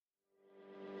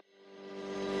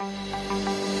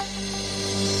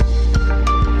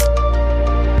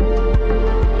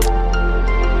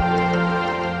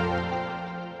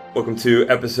Welcome to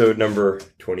episode number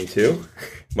 22.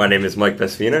 My name is Mike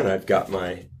Pesfina, and I've got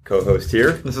my co-host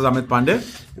here. This is Amit Pandey.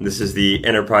 And this is the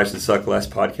Enterprise Should Suck Less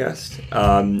podcast.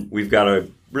 We've got a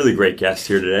really great guest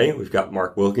here today. We've got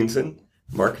Marc Wilkinson.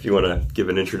 Marc, if you want to give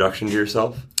an introduction to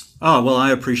yourself. Oh, well, I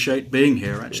appreciate being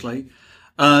here, actually.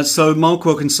 So Marc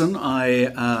Wilkinson,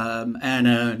 I am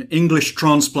an English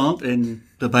transplant in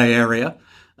the Bay Area.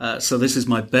 So this is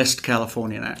my best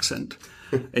Californian accent.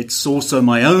 It's also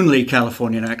my only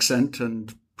Californian accent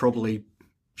and probably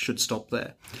should stop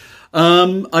there.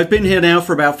 I've been here now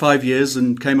for about 5 years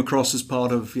and came across as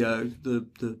part of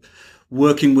the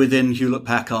working within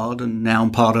Hewlett-Packard, and now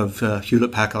I'm part of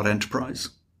Hewlett-Packard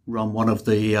Enterprise. Run one of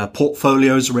the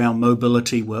portfolios around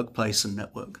mobility, workplace, and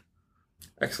network.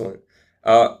 Excellent.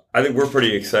 I think we're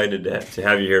pretty excited to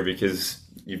have you here because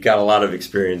you've got a lot of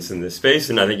experience in this space,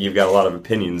 and I think you've got a lot of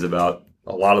opinions about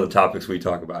a lot of the topics we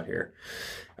talk about here.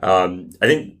 I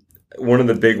think one of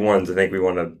the big ones I think we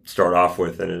want to start off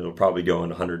with, and it'll probably go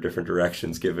in 100 different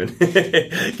directions given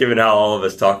given how all of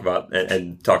us talk about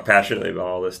and talk passionately about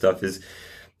all this stuff, is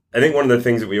I think one of the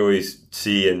things that we always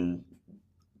see and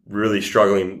really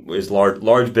struggling is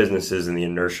large businesses and the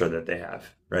inertia that they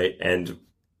have, right? And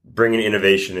bringing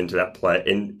innovation into that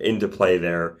into play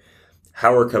there.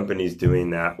 How are companies doing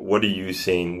that? What are you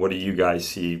seeing? What do you guys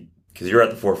see? Because you're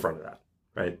at the forefront of that.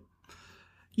 Right.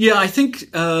 Yeah, I think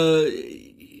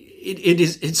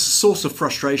it's a source of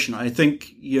frustration. I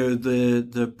think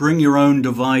the bring your own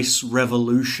device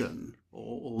revolution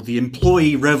or the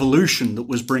employee revolution that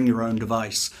was bring your own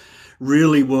device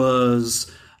really was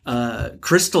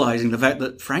crystallizing the fact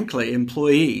that, frankly,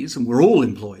 employees, and we're all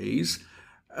employees,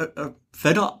 are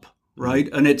fed up. Right.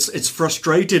 And it's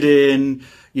frustrated in,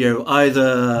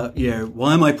 either,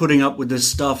 why am I putting up with this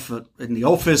stuff in the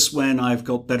office when I've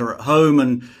got better at home?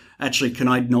 And actually, can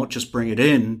I not just bring it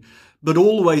in? But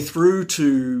all the way through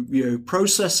to,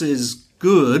 process is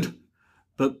good,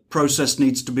 but process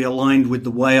needs to be aligned with the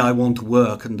way I want to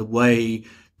work and the way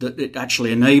that it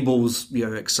actually enables,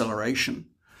 acceleration.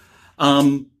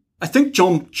 I think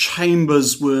John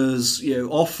Chambers was,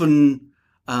 often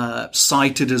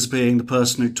cited as being the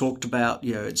person who talked about,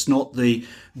 it's not the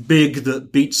big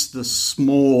that beats the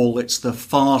small, it's the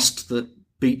fast that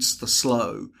beats the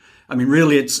slow. I mean,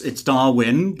 really, it's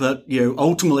Darwin, but,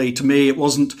 ultimately, to me, it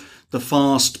wasn't the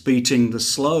fast beating the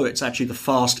slow, it's actually the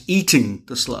fast eating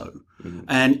the slow. Mm-hmm.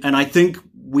 And I think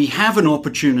we have an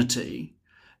opportunity,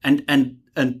 and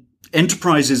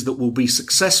enterprises that will be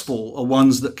successful are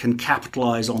ones that can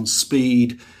capitalize on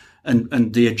speed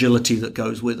and the agility that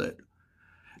goes with it.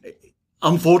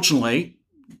 Unfortunately,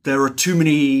 there are too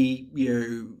many,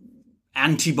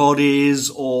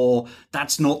 antibodies, or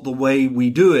that's not the way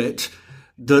we do it,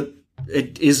 that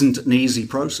it isn't an easy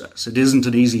process. It isn't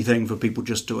an easy thing for people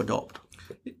just to adopt.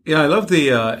 Yeah, I love the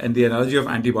analogy of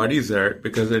antibodies there,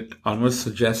 because it almost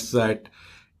suggests that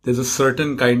there's a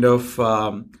certain kind of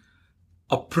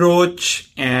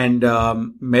approach and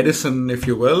medicine, if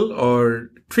you will,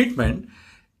 or treatment,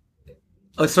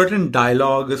 a certain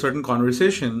dialogue, a certain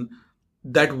conversation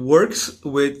that works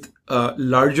with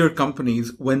larger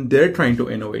companies when they're trying to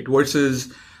innovate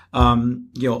versus,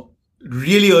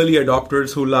 really early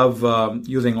adopters who love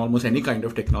using almost any kind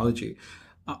of technology.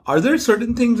 Are there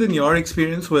certain things in your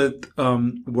experience with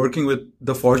working with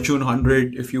the Fortune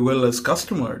 100, if you will, as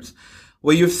customers,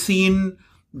 where you've seen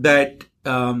that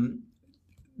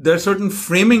there are certain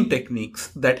framing techniques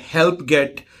that help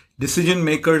get decision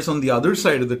makers on the other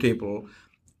side of the table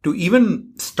to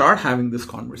even start having this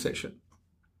conversation?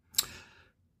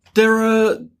 There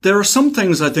are some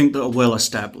things I think that are well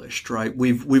established, right?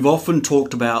 We've often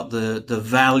talked about the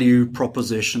value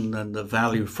proposition and the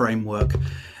value framework,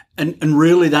 and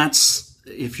really that's,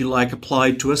 if you like,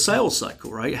 applied to a sales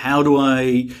cycle, right? How do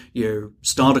I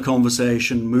start a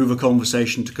conversation, move a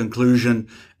conversation to conclusion,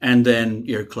 and then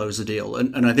close the deal?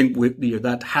 And I think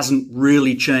that hasn't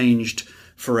really changed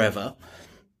forever.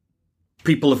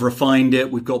 People have refined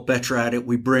it. We've got better at it.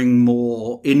 We bring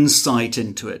more insight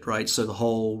into it, right? So the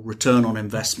whole return on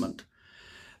investment.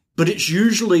 But it's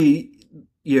usually,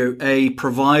 a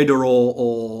provider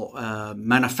or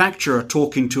manufacturer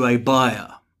talking to a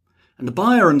buyer. And the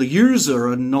buyer and the user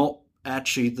are not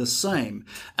actually the same.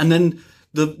 And then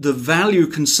the value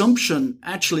consumption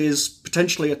actually is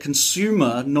potentially a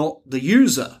consumer, not the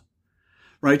user,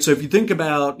 right? So if you think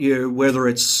about, whether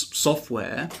it's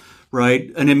software,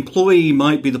 right? An employee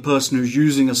might be the person who's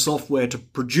using a software to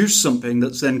produce something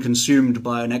that's then consumed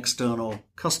by an external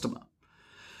customer.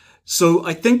 So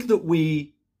I think that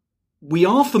we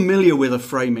are familiar with a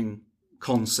framing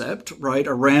concept, right,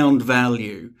 around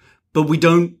value, but we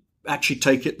don't actually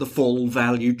take it the full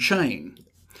value chain.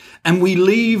 And we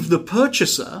leave the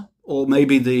purchaser, or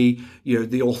maybe the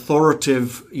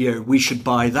authoritative, we should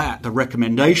buy that, the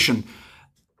recommendation,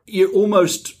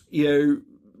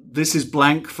 this is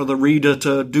blank for the reader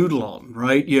to doodle on,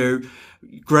 right?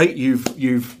 Great,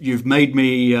 you've made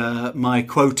me my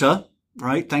quota,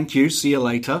 right? Thank you, see you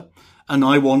later. And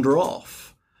I wander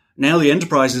off. Now the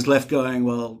enterprise is left going,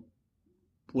 well,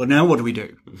 now what do we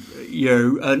do?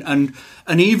 And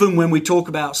even when we talk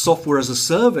about software as a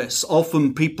service,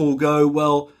 often people go,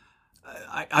 well,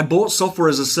 I bought software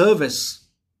as a service.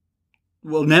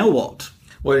 Well, now what?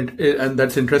 Well, and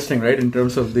that's interesting, right? In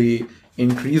terms of the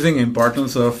increasing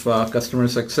importance of customer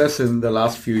success in the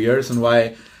last few years, and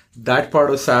why that part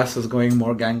of SaaS is going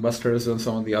more gangbusters than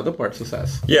some of the other parts of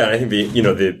SaaS. Yeah, and I think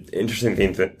the interesting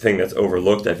thing that's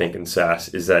overlooked, I think, in SaaS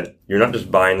is that you're not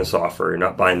just buying the software, you're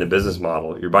not buying the business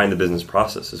model, you're buying the business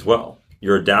process as well.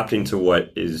 You're adapting to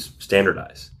what is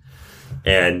standardized.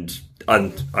 And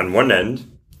on one end,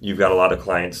 you've got a lot of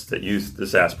clients that use the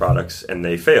SaaS products and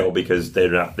they fail because they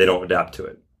don't adapt to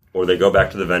it, or they go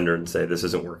back to the vendor and say this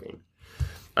isn't working.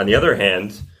 On the other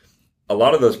hand, a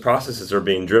lot of those processes are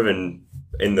being driven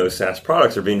in those SaaS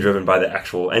products are being driven by the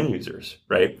actual end users,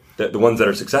 right? The ones that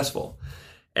are successful.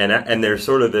 And there's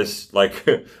sort of this like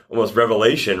almost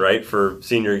revelation, right, for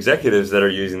senior executives that are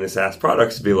using the SaaS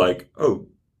products to be like, oh,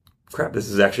 crap, this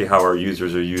is actually how our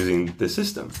users are using the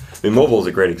system. I mean, mobile is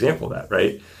a great example of that,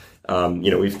 right?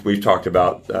 We've talked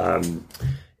about,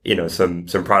 some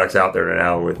products out there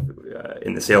now with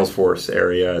in the Salesforce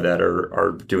area that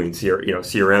are doing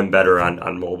CRM better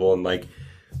on mobile, and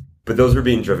but those are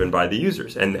being driven by the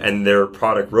users, and their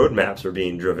product roadmaps are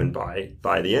being driven by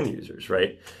the end users,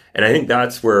 right? And I think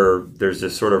that's where there's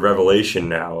this sort of revelation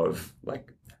now of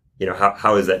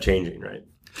how is that changing, right?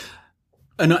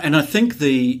 And I think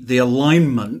the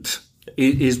alignment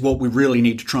is what we really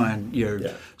need to try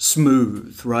and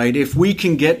smooth, right? If we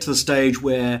can get to the stage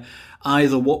where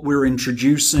either what we're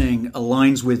introducing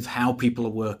aligns with how people are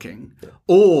working,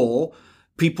 or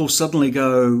people suddenly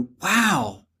go,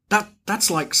 wow,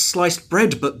 that's like sliced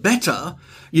bread, but better,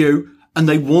 and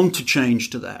they want to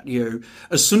change to that.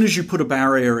 As soon as you put a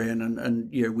barrier in,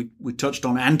 and we touched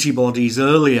on antibodies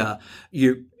earlier,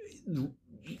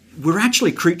 we're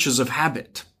actually creatures of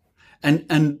habit. And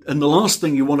the last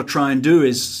thing you want to try and do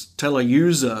is tell a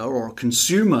user or a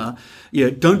consumer,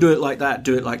 don't do it like that,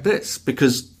 do it like this,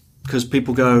 because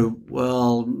people go,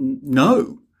 well,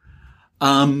 no.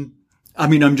 I'm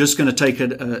just going to take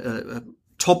a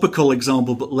topical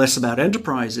example, but less about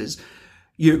enterprises.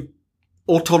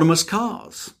 Autonomous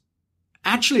cars.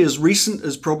 Actually, as recent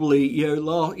as probably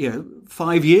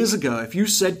 5 years ago, if you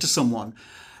said to someone,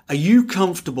 are you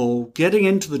comfortable getting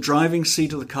into the driving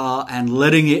seat of the car and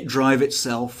letting it drive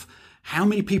itself? How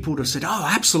many people would have said, oh,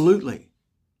 absolutely.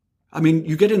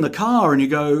 You get in the car and you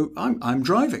go, I'm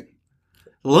driving.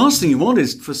 The last thing you want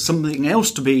is for something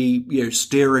else to be,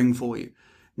 steering for you.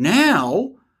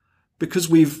 Now, because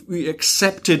we've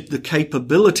accepted the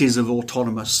capabilities of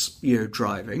autonomous,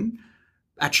 driving,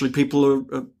 actually people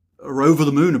are over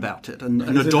the moon about it, and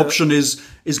adoption is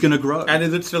going to grow. And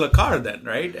is it still a car then,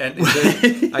 right? And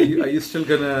are you still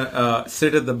going to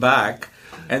sit at the back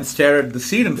and stare at the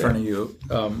seat in front of you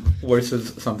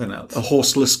versus something else? A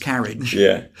horseless carriage.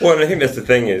 Yeah. Well, and I think that's the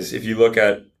thing is, if you look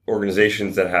at large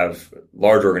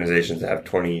organizations that have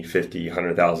 20, 50,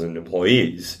 100,000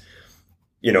 employees,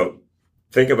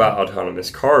 think about autonomous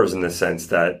cars in the sense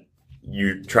that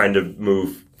you're trying to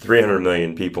move 300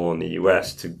 million people in the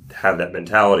U.S. to have that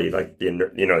mentality, like the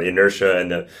inertia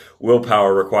and the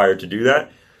willpower required to do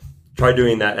that. Try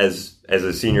doing that as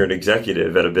a senior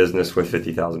executive at a business with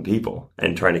 50,000 people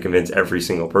and trying to convince every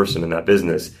single person in that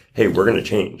business, hey, we're going to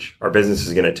change. Our business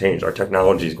is going to change. Our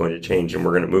technology is going to change, and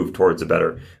we're going to move towards a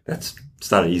better. It's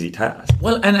not an easy task.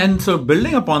 Well, and so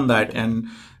building upon that, and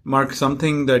Mark,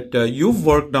 something that you've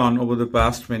worked on over the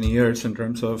past many years in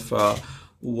terms of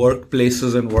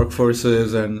workplaces and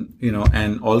workforces,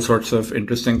 and all sorts of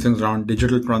interesting things around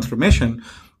digital transformation.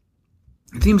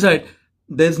 It seems that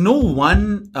there's no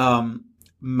one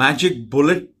magic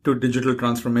bullet to digital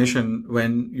transformation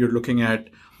when you're looking at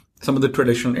some of the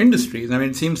traditional industries.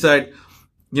 It seems that,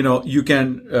 you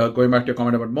can, going back to your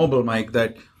comment about mobile, Mike,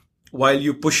 that while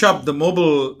you push up the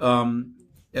mobile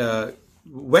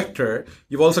vector,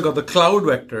 you've also got the cloud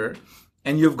vector,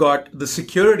 and you've got the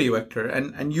security vector,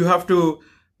 and you have to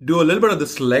do a little bit of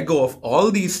this Lego of all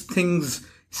these things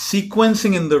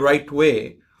sequencing in the right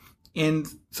way. And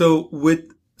so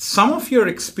with some of your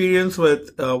experience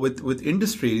with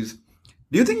industries,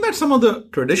 do you think that some of the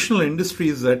traditional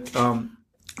industries that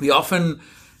we often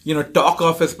talk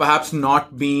of as perhaps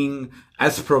not being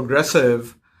as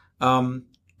progressive,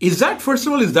 Is that, first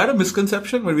of all, is that a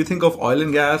misconception when we think of oil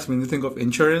and gas, when we think of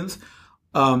insurance?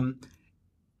 Do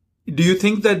you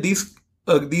think that these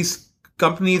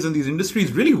companies and these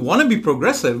industries really want to be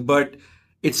progressive, but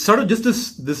it's sort of just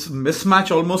this mismatch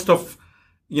almost of,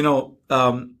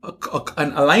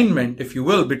 an alignment, if you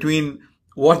will, between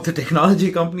what the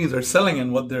technology companies are selling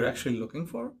and what they're actually looking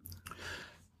for?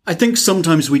 I think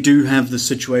sometimes we do have the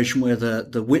situation where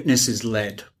the witness is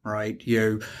led, right?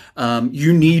 You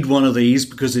need one of these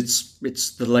because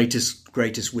it's the latest,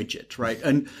 greatest widget, right?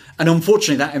 And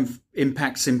unfortunately that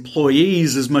impacts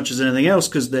employees as much as anything else,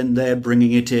 because then they're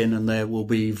bringing it in and there will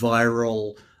be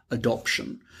viral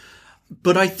adoption.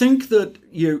 But I think that,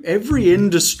 every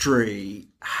industry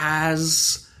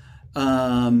has,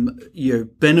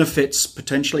 benefits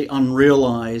potentially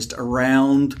unrealized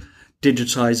around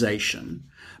digitization,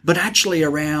 but actually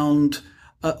around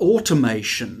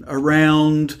automation,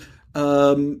 around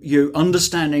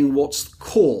understanding what's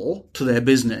core to their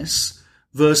business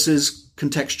versus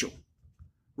contextual,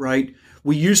 right?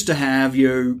 We used to have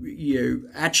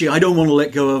actually, I don't want to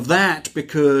let go of that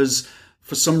because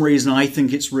for some reason I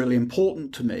think it's really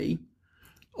important to me.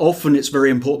 Often it's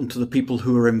very important to the people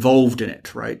who are involved in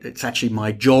it, right? It's actually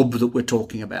my job that we're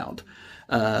talking about.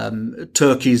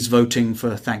 Turkeys voting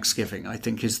for Thanksgiving, I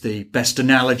think, is the best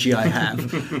analogy I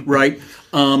have, right?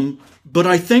 But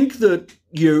I think that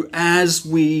as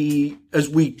we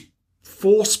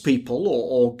force people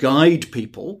or guide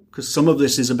people, because some of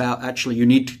this is about actually you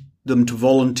need them to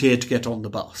volunteer to get on the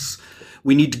bus.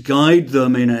 We need to guide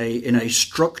them in a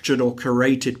structured or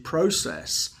curated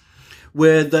process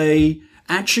where they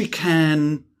actually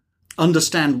can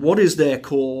understand what is their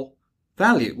core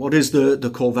value. What is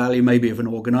the core value maybe of an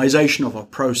organization, of a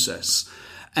process?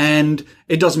 And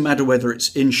it doesn't matter whether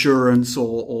it's insurance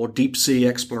or deep sea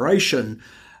exploration.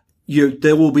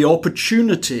 There will be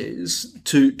opportunities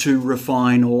to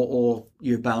refine or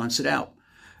balance it out.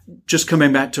 Just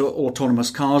coming back to autonomous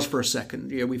cars for a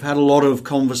second. We've had a lot of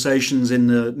conversations in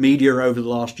the media over the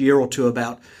last year or two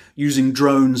about using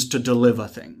drones to deliver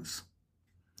things.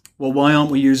 Well, why aren't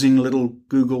we using little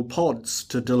Google pods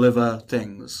to deliver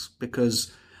things?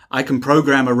 Because I can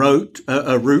program a route.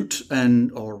 I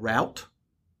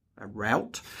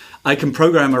can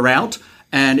program a route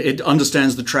and it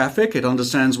understands the traffic. It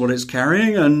understands what it's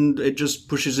carrying and it just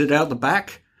pushes it out the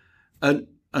back. And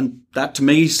that to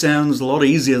me sounds a lot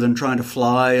easier than trying to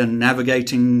fly and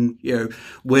navigating,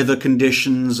 weather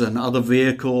conditions and other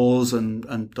vehicles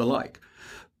and the like.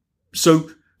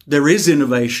 So there is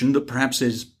innovation that perhaps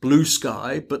is blue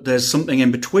sky, but there's something in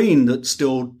between that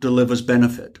still delivers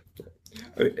benefit.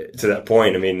 To that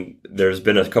point, I mean, there's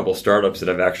been a couple startups that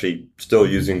have actually still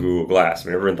using Google Glass. I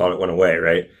mean, everyone thought it went away,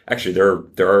 right? Actually,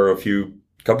 there are a few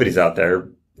companies out there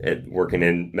working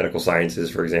in medical sciences,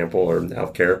 for example, or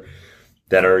healthcare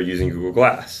that are using Google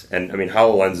Glass. And I mean,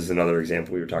 HoloLens is another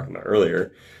example we were talking about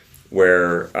earlier,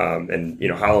 where,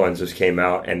 HoloLens just came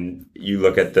out and you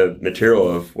look at the material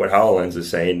of what HoloLens is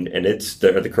saying, and it's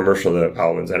the commercial, the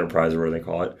HoloLens Enterprise, or whatever they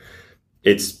call it.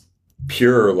 It's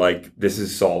pure, like,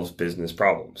 solves business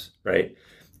problems, right?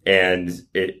 And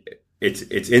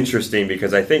it's interesting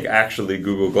because I think actually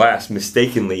Google Glass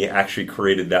mistakenly actually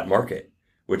created that market,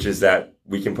 which is that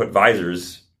we can put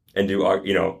visors and do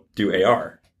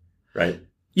AR, right?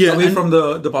 Yeah, away from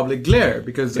the public glare,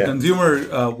 because the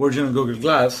consumer version of Google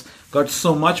Glass got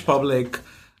so much public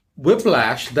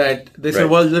whiplash that they said,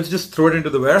 well, let's just throw it into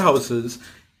the warehouses.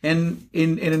 And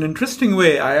in an interesting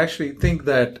way, I actually think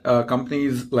that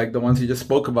companies like the ones you just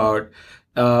spoke about,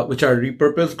 which are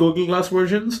repurposed Google Glass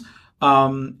versions,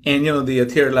 and the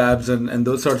Athier Labs and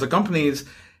those sorts of companies,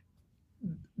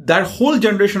 that whole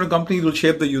generation of companies will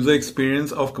shape the user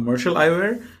experience of commercial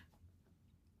eyewear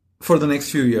for the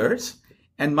next few years.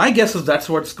 And my guess is that's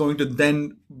what's going to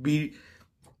then be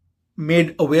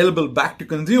made available back to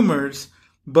consumers,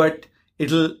 but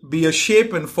it'll be a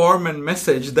shape and form and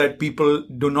message that people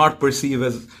do not perceive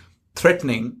as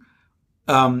threatening.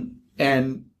 With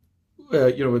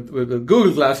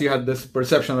Google Glass, you had this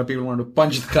perception that people want to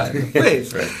punch the guy in the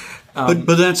face. Right.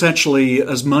 But that's actually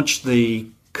as much the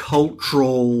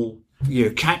cultural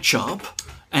catch up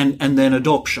and then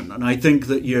adoption. And I think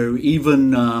that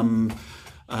even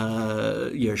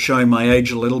showing my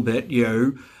age a little bit,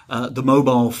 the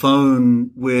mobile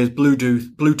phone with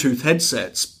Bluetooth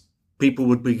headsets, people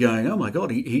would be going, oh my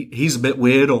God, he's a bit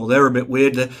weird, or they're a bit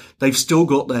weird. They've still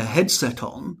got their headset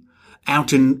on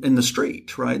out in the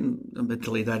street, right? And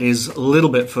admittedly, that is a little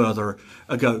bit further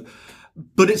ago.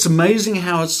 But it's amazing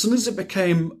how as soon as it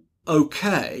became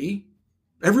okay,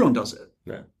 everyone does it.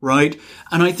 Yeah. Right?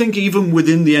 And I think even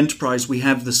within the enterprise, we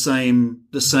have the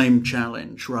same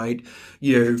challenge, right?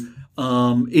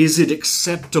 Is it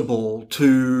acceptable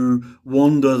to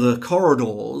wander the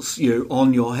corridors,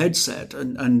 on your headset?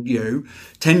 And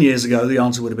 10 years ago, the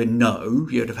answer would have been no.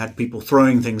 You'd have had people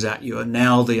throwing things at you. And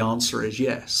now the answer is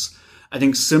yes. I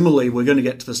think similarly, we're going to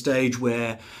get to the stage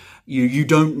where you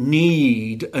don't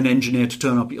need an engineer to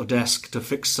turn up at your desk to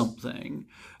fix something.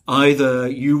 Either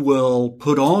you will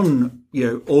put on,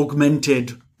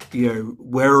 augmented,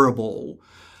 wearable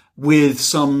with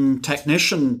some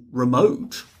technician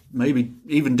remote, maybe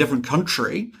even different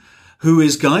country, who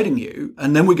is guiding you.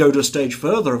 And then we go to a stage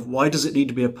further of why does it need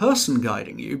to be a person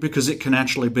guiding you? Because it can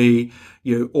actually be,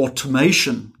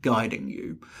 automation guiding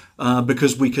you.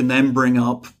 Because we can then bring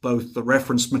up both the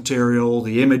reference material,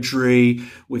 the imagery.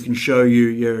 We can show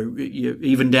you,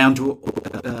 even down to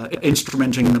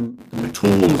instrumenting the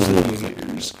tools that you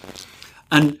use.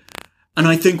 And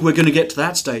I think we're going to get to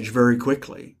that stage very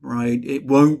quickly, right? It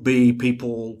won't be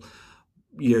people,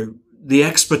 the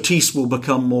expertise will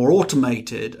become more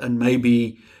automated and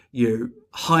maybe,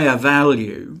 higher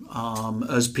value,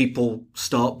 as people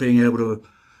start being able to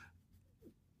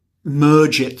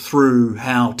merge it through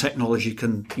how technology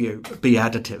can be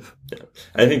additive. Yeah.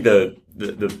 I think the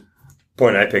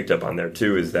point I picked up on there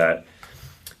too is that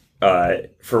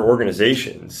for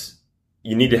organizations,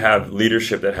 you need to have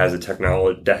leadership that has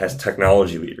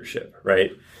technology leadership,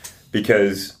 right?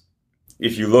 Because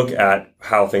if you look at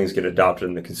how things get adopted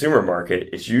in the consumer market,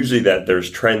 it's usually that there's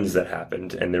trends that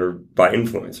happened and they're by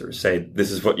influencers. Say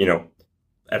this is what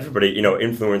everybody,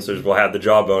 influencers will have the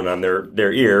jawbone on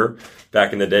their ear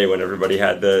back in the day when everybody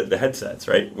had the headsets,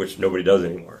 right? Which nobody does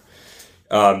anymore.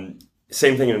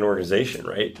 Same thing in an organization,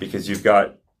 right? Because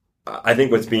I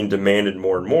think what's being demanded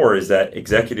more and more is that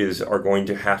executives are going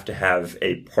to have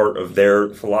a part of their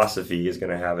philosophy is going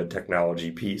to have a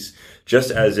technology piece. Just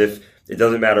as if it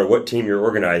doesn't matter what team you're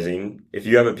organizing, if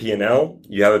you have a P&L,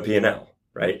 you have a P&L,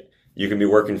 right? You can be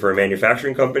working for a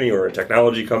manufacturing company or a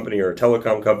technology company or a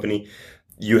telecom company.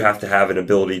 You have to have an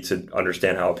ability to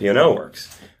understand how a P&L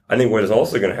works. I think what is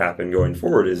also going to happen going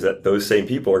forward is that those same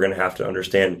people are going to have to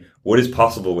understand what is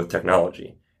possible with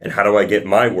technology and how do I get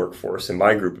my workforce and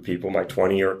my group of people, my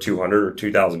 20 or 200 or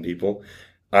 2,000 people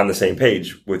on the same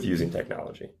page with using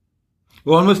technology. It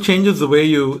almost changes the way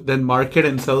you then market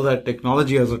and sell that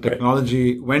technology as a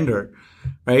technology vendor,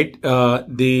 right?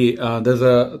 There's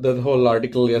a whole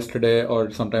article yesterday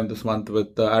or sometime this month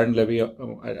with Aaron Levy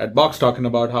at Box talking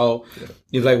about how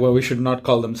he's like, well, we should not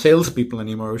call them salespeople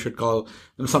anymore. We should call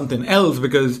them something else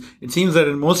because it seems that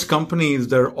in most companies,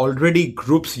 there are already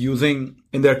groups using,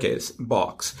 in their case,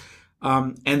 Box.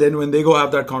 And then when they go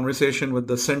have that conversation with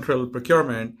the central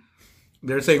procurement,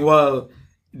 they're saying, well,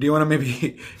 do you want to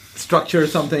maybe structure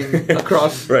something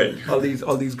across all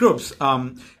these groups?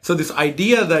 So this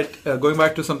idea that going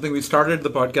back to something we started the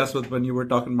podcast with when you were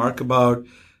talking, Mark, about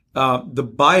the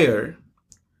buyer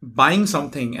buying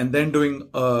something and then doing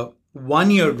a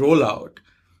 1-year rollout,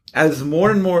 as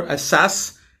more and more as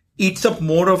SaaS eats up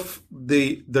more of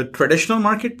the traditional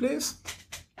marketplace,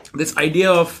 this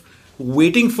idea of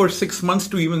waiting for 6 months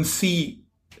to even see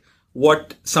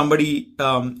what somebody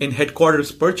in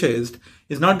headquarters purchased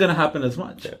is not going to happen as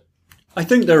much. I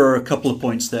think there are a couple of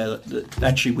points there that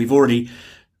actually we've already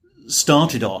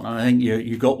started on, and I think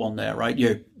you got one there, right?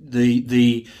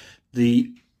 The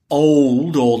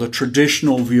old or the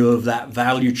traditional view of that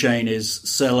value chain is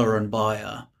seller and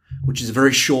buyer, which is a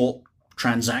very short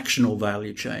transactional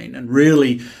value chain, and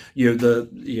really,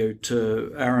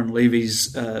 to Aaron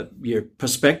Levy's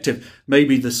perspective,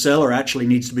 maybe the seller actually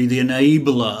needs to be the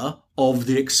enabler of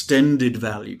the extended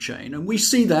value chain. And we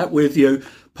see that with,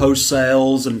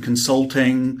 post-sales and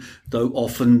consulting, though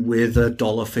often with a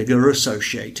dollar figure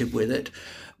associated with it.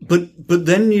 But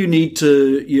then you need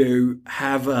to,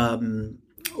 have,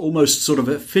 almost sort of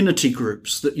affinity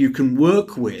groups that you can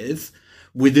work with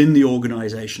within the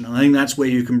organization. And I think that's where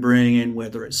you can bring in,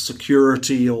 whether it's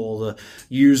security or the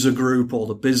user group or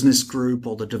the business group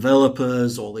or the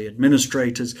developers or the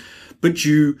administrators. But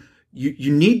you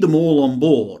need them all on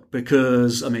board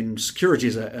because, security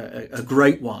is a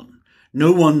great one.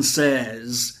 No one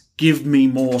says, give me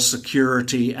more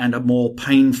security and a more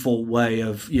painful way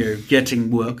of, getting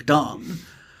work done.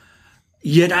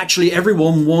 Yet actually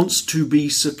everyone wants to be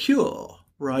secure,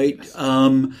 right?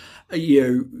 A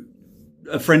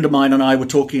friend of mine and I were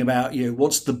talking about,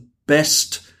 what's the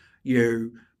best,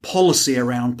 policy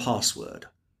around password?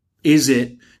 Is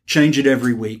it change it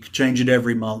every week, change it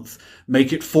every month,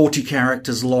 make it 40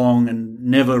 characters long and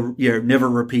never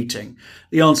repeating?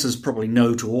 The answer is probably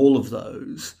no to all of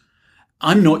those.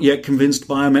 I'm not yet convinced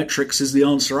biometrics is the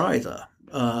answer either.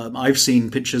 I've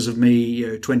seen pictures of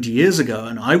me 20 years ago,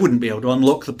 and I wouldn't be able to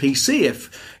unlock the PC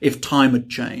if time had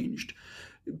changed.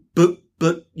 But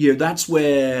that's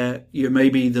where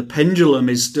maybe the pendulum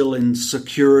is still in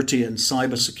security and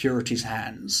cybersecurity's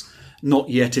hands, not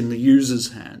yet in the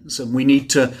user's hands. And we need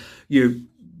to,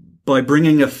 by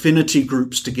bringing affinity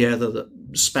groups together that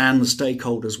span the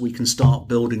stakeholders, we can start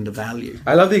building the value.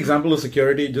 I love the example of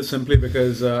security just simply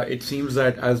because it seems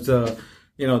that as the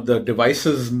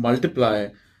devices multiply,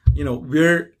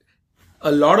 we're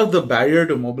a lot of the barrier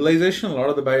to mobilization, a lot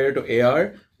of the barrier to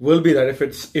AR will be that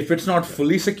if it's not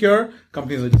fully secure,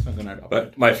 companies are just not going to adopt it.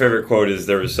 But my favorite quote is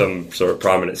there was some sort of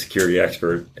prominent security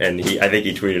expert, and I think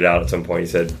he tweeted out at some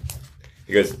point,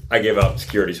 he goes, I gave up,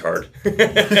 security's hard.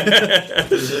 I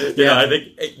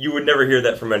think you would never hear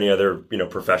that from any other,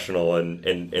 professional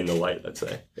in the light, let's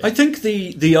say. Yeah. I think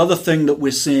the other thing that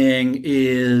we're seeing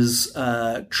is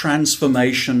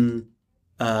transformation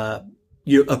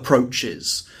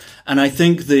approaches. And I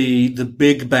think the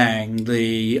big bang,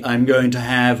 I'm going to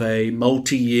have a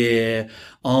multi-year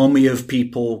army of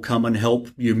people come and help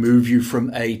you move you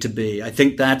from A to B. I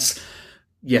think that's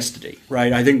yesterday,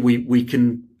 right? I think we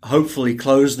can hopefully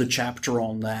close the chapter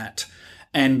on that,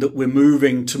 and that we're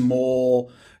moving to more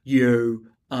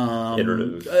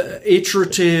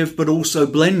iterative, but also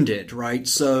blended, right?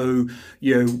 So,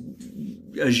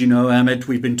 as you know, Amit,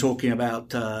 we've been talking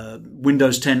about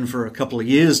Windows 10 for a couple of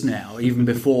years now, even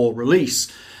before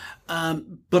release.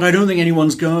 But I don't think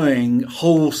anyone's going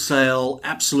wholesale.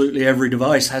 Absolutely every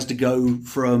device has to go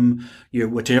from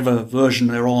whatever version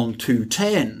they're on to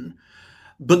 10.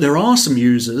 But there are some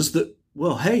users that,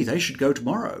 well, hey, they should go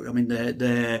tomorrow. I mean,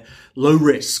 they're low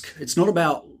risk. It's not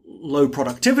about low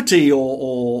productivity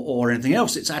or anything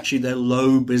else. It's actually their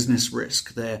low business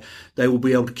risk. They will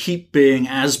be able to keep being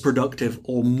as productive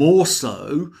or more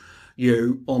so,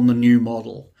 on the new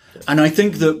model. And I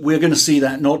think that we're going to see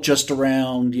that not just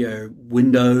around,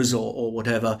 Windows or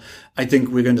whatever. I think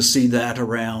we're going to see that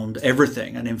around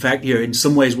everything. And in fact, in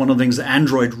some ways, one of the things that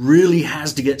Android really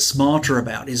has to get smarter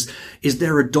about is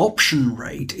their adoption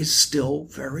rate is still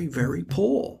very, very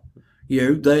poor.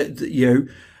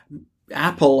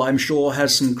 Apple, I'm sure,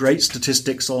 has some great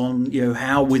statistics on,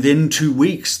 how within 2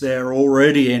 weeks they're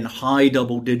already in high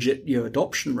double-digit,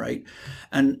 adoption rate,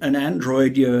 and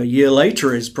Android, a year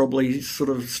later is probably sort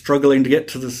of struggling to get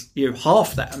to this,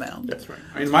 half that amount. That's right.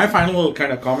 I mean, my final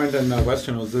kind of comment and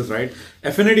question was this, right?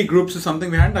 Affinity groups is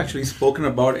something we hadn't actually spoken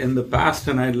about in the past,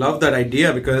 and I love that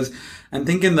idea because I'm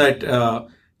thinking that.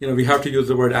 We have to use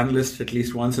the word analyst at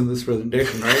least once in this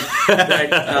presentation, right?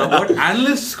 What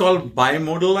analysts call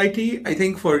bimodal IT, I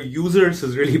think for users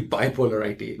is really bipolar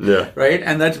IT, right?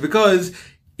 And that's because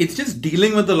it's just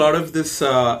dealing with a lot of this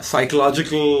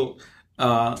psychological,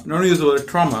 not only use the word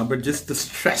trauma, but just the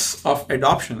stress of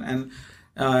adoption. And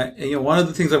one of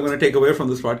the things I'm going to take away from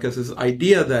this podcast is the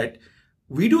idea that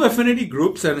we do affinity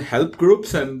groups and help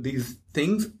groups and these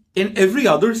things in every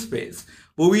other space,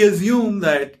 but we assume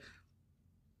that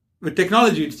with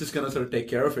technology, it's just going to sort of take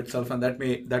care of itself, and that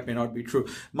may not be true.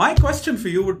 My question for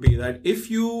you would be that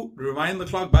if you rewind the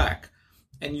clock back,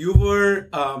 and you were,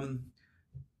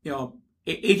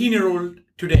 18-year-old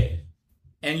today,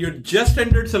 and you just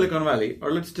entered Silicon Valley,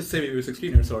 or let's just say you were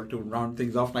 16 years old to round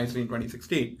things off nicely in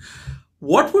 2016,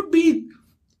 what would be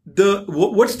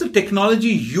what's the technology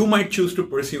you might choose to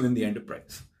pursue in the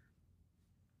enterprise?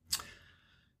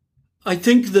 I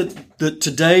think that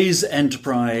today's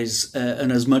enterprise,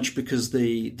 and as much because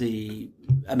the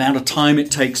amount of time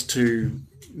it takes to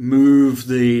move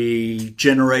the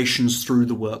generations through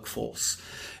the workforce.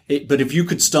 But if you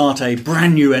could start a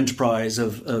brand new enterprise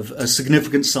of a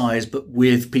significant size, but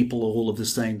with people all of the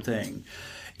same thing,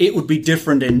 it would be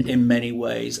different in many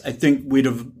ways. I think we'd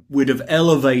have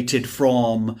elevated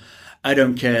from, I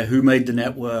don't care who made the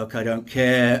network, I don't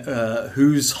care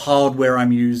whose hardware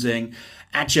I'm using.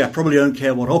 Actually, I probably don't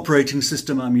care what operating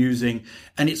system I'm using.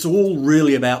 And it's all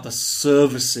really about the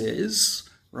services,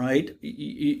 right?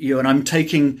 And I'm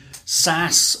taking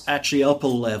SaaS actually up a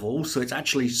level. So it's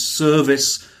actually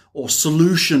service or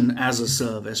solution as a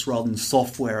service rather than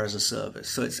software as a service.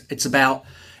 So it's about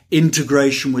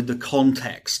integration with the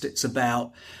context. It's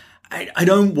about, I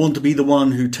don't want to be the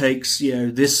one who takes,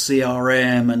 this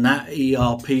CRM and that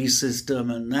ERP system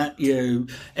and that,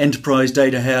 enterprise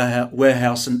data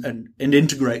warehouse and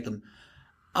integrate them.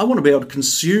 I want to be able to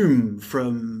consume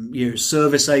from,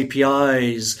 service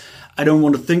APIs. I don't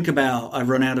want to think about, I've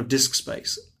run out of disk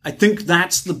space. I think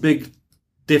that's the big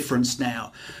difference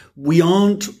now. We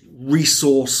aren't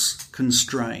resource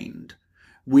constrained.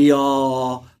 We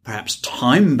are perhaps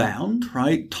time bound,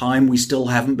 right? Time we still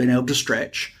haven't been able to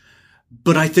stretch.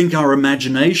 But I think our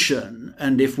imagination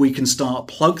And if we can start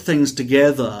plug things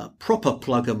together, proper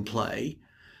plug and play,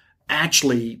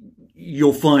 actually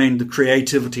you'll find the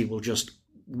creativity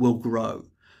will grow.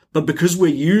 But because we're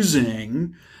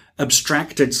using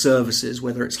abstracted services,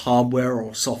 whether it's hardware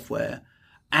or software,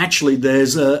 actually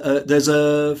there's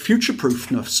a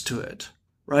future-proofness to it,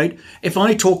 right? If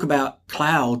I talk about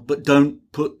cloud but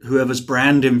don't put whoever's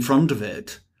brand in front of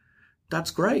it,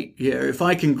 that's great. If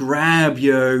I can grab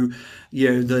the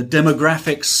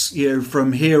demographics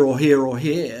from here or here or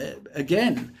here,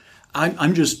 again,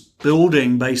 I'm just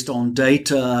building based on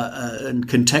data and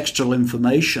contextual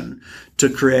information to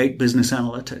create business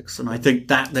analytics, and I think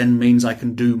that then means I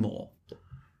can do more.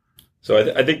 So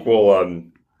I think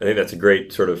I think that's a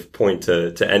great sort of point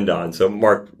to end on. So,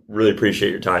 Marc, really appreciate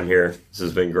your time here. This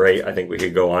has been great. I think we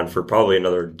could go on for probably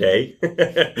another day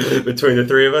between the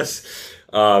three of us.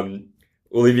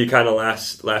 We'll leave you kind of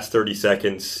last 30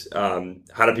 seconds.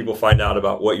 How do people find out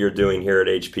about what you're doing here at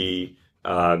HP?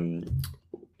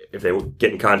 If they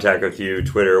get in contact with you,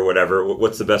 Twitter or whatever,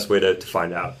 what's the best way to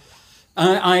find out?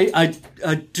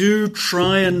 I do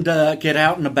try and get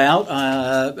out and about.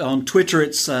 On Twitter,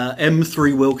 it's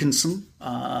M3 Wilkinson,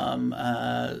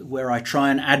 where I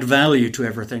try and add value to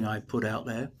everything I put out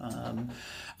there.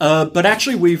 But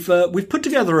actually, we've put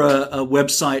together a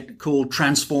website called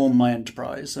Transform My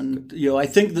Enterprise, and I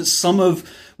think that some of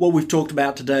what we've talked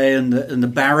about today and the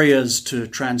barriers to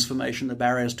transformation, the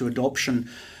barriers to adoption.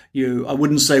 I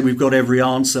wouldn't say we've got every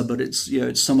answer, but it's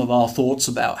it's some of our thoughts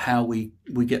about how we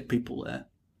get people there.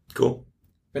 Cool.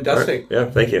 Fantastic. Right.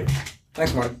 Yeah, thank you.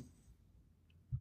 Thanks, Marc.